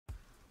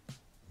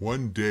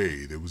One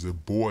day there was a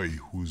boy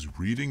who was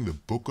reading the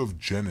book of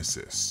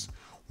Genesis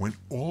when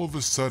all of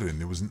a sudden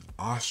there was an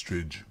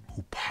ostrich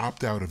who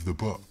popped out of the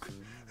book,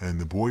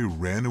 and the boy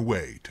ran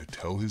away to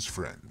tell his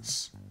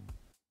friends.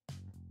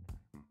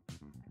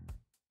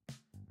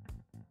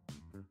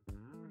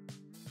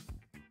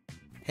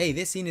 Hey,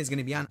 this scene is going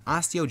to be on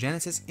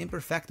Osteogenesis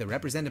Imperfecta,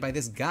 represented by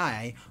this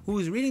guy who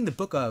was reading the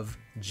book of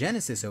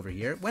Genesis over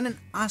here when an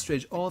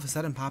ostrich all of a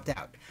sudden popped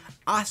out.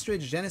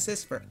 Ostrich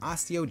genesis for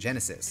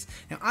osteogenesis.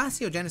 Now,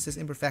 Osteogenesis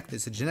Imperfecta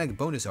is a genetic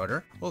bone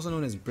disorder, also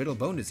known as brittle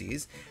bone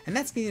disease, and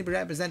that's being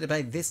represented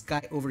by this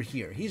guy over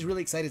here. He's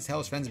really excited to tell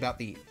his friends about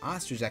the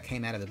ostrich that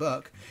came out of the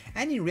book,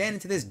 and he ran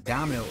into this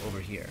domino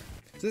over here.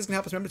 So this can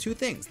help us remember two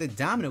things. The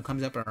domino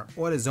comes up in our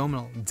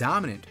autosomal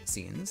dominant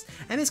scenes,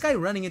 and this guy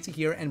running into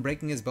here and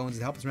breaking his bones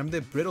to help us remember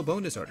the brittle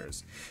bone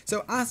disorders.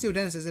 So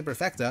osteogenesis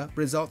imperfecta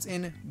results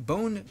in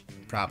bone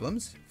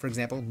problems, for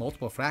example,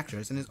 multiple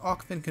fractures, and is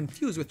often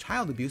confused with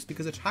child abuse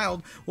because a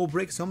child will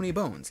break so many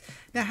bones.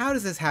 Now, how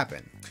does this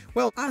happen?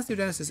 Well,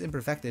 osteogenesis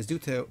imperfecta is due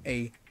to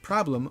a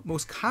problem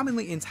most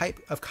commonly in type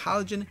of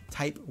collagen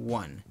type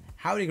 1.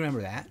 How do you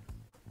remember that?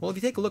 Well, if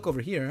you take a look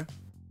over here,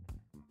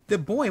 the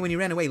boy, when he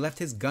ran away, left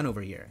his gun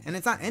over here, and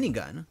it's not any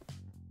gun.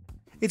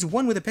 It's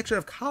one with a picture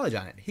of college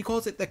on it. He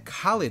calls it the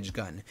college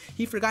gun.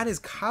 He forgot his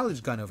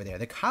college gun over there.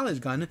 The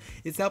college gun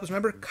is to help us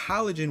remember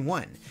collagen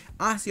 1.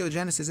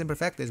 Osteogenesis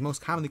imperfecta is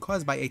most commonly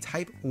caused by a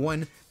type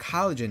 1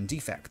 collagen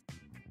defect.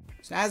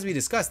 So as we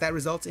discussed, that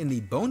results in the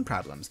bone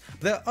problems,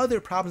 but there are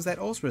other problems that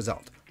also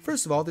result.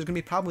 First of all, there's going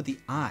to be a problem with the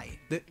eye,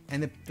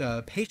 and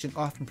the patient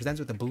often presents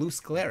with a blue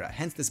sclera,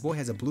 hence this boy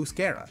has a blue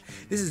sclera.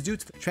 This is due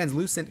to the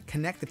translucent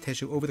connective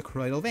tissue over the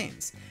choroidal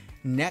veins.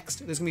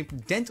 Next, there's going to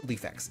be dental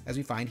defects. As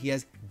we find, he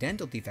has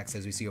dental defects,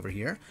 as we see over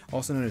here,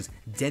 also known as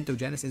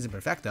dentogenesis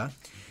imperfecta.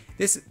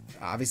 This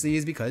obviously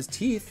is because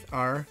teeth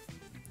are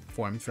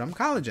formed from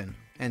collagen,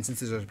 and since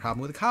there's a problem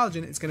with the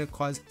collagen, it's going to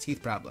cause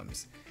teeth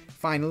problems.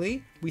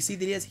 Finally, we see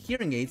that he has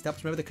hearing aids to help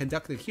us remember the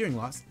conductive hearing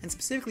loss, and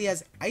specifically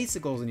has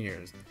icicles in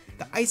ears.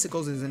 The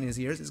icicles in his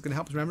ears is going to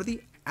help us remember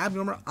the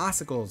abnormal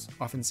ossicles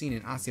often seen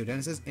in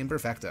osteogenesis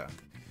imperfecta.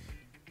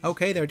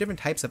 Okay, there are different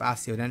types of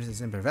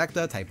osteogenesis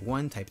imperfecta, type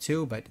 1, type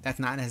 2, but that's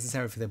not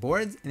necessary for the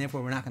boards, and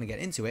therefore we're not going to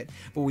get into it.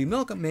 But we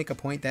will make a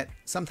point that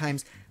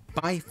sometimes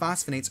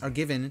biphosphonates are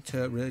given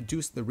to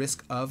reduce the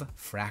risk of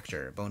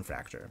fracture, bone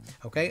fracture.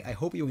 Okay, I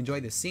hope you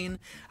enjoyed this scene.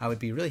 I would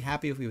be really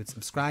happy if you would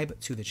subscribe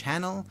to the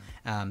channel.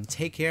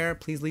 Take care.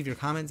 Please leave your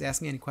comments.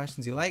 Ask me any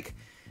questions you like.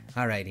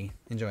 Alrighty,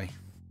 enjoy.